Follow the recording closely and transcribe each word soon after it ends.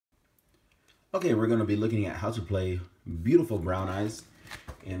Okay, we're going to be looking at how to play Beautiful Brown Eyes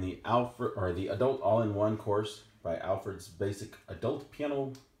in the Alfred or the Adult All-in-One course by Alfred's Basic Adult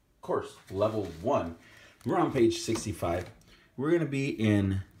Piano Course, Level 1. We're on page 65. We're going to be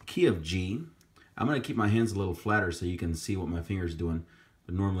in key of G. I'm going to keep my hands a little flatter so you can see what my finger's doing.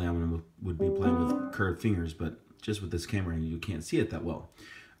 But normally would be playing with curved fingers, but just with this camera you can't see it that well.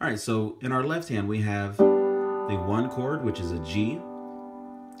 All right, so in our left hand we have the 1 chord, which is a G.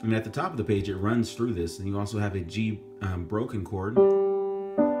 And at the top of the page, it runs through this. And you also have a G broken chord.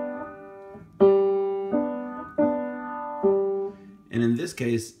 And in this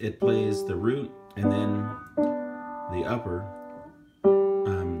case, it plays the root and then the upper.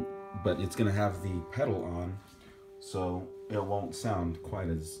 But it's going to have the pedal on, so it won't sound quite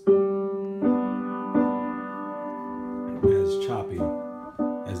as choppy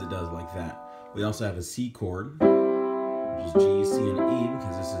as it does like that. We also have a C chord, which is G, C, and E,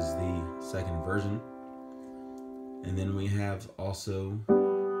 because this is the second version. And then we have also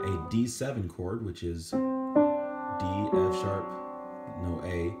a D7 chord, which is D, F sharp, no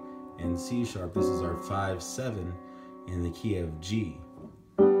A, and C sharp. This is our 5-7 in the key of G.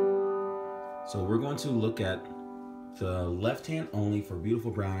 So we're going to look at the left hand only for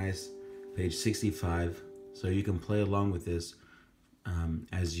Beautiful Brown Eyes, page 65, so you can play along with this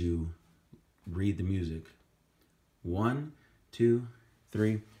as you read the music. 1, 2,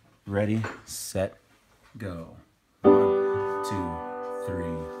 3, ready, set, go. 1, 2, 3,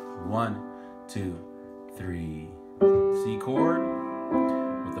 1, 2, 3. C chord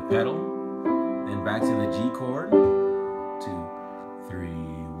with the pedal, then back to the G chord. 2, 3,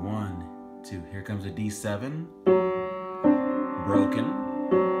 1, 2. Here comes a D7, broken.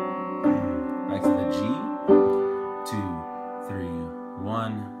 Back to the G. 2, 3,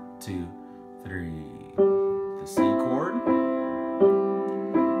 1, 2, 3. The C chord,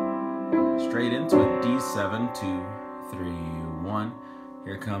 straight into a D7, 2, 3, 1.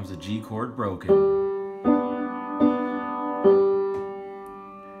 Here comes the G chord broken.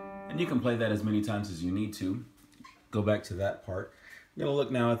 And you can play that as many times as you need to. Go back to that part. I'm going to look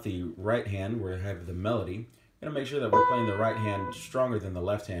now at the right hand where I have the melody. I'm going to make sure that we're playing the right hand stronger than the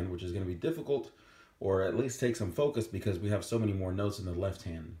left hand, which is going to be difficult, or at least take some focus because we have so many more notes in the left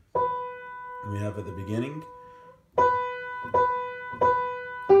hand. And we have at the beginning,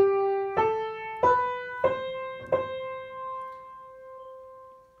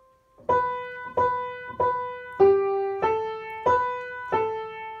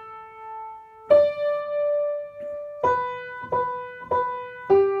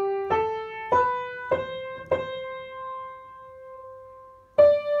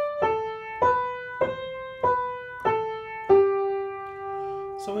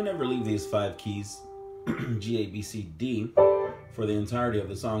 so we never leave these 5 keys, G, A, B, C, D, for the entirety of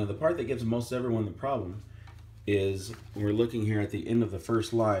the song. And the part that gives most everyone the problem is we're looking here at the end of the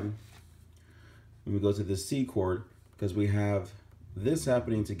first line, when we go to the C chord, because we have this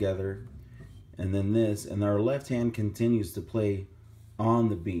happening together, and then this, and our left hand continues to play on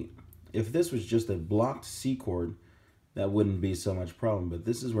the beat. If this was just a blocked C chord, that wouldn't be so much problem, but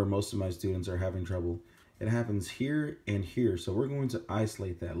this is where most of my students are having trouble. It happens here and here, so we're going to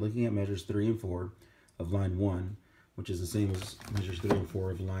isolate that, looking at measures 3 and 4 of line 1, which is the same as measures 3 and 4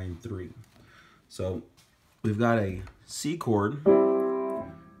 of line 3. So we've got a C chord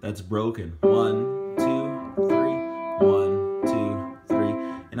that's broken. 1, 2, 3, 1, 2, 3.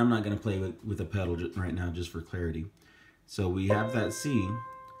 And I'm not going to play with a pedal right now just for clarity. So we have that C.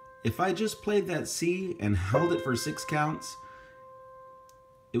 If I just played that C and held it for 6 counts,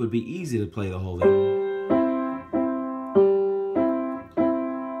 it would be easy to play the whole thing.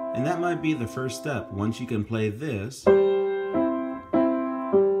 And that might be the first step. Once you can play this, to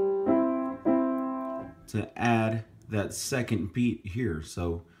add that second beat here.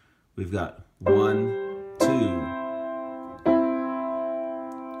 So we've got 1, 2.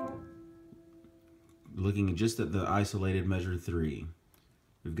 Looking just at the isolated measure 3.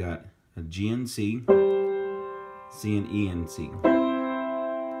 We've got a G and C, C and E and C,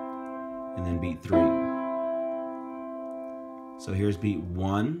 and then beat 3. So here's beat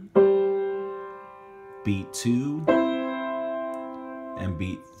 1, beat 2, and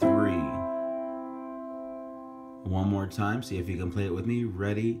beat 3. One more time, see if you can play it with me.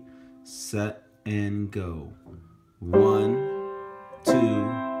 Ready, set, and go. 1, 2, 3.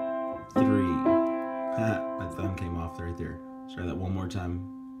 My thumb came off right there. Let's try that one more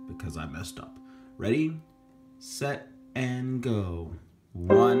time because I messed up. Ready, set, and go.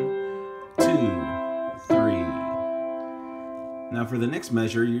 1, 2, 3. Now for the next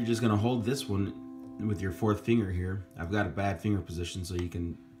measure, you're just going to hold this one with your fourth finger here. I've got a bad finger position so you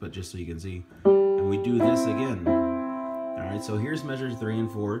can, but just so you can see. And we do this again. All right, so here's measures 3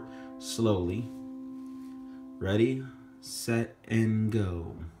 and 4, slowly. Ready, set, and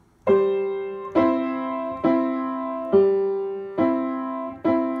go.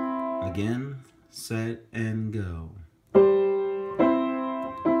 Again, set, and go.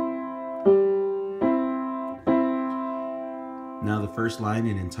 Now the first line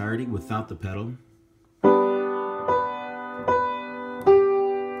in entirety without the pedal.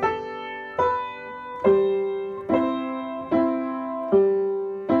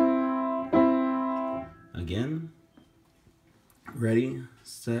 Again, ready,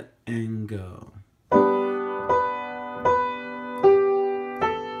 set, and go.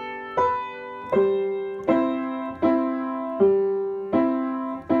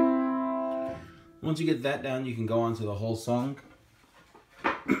 Once you get that down, you can go on to the whole song.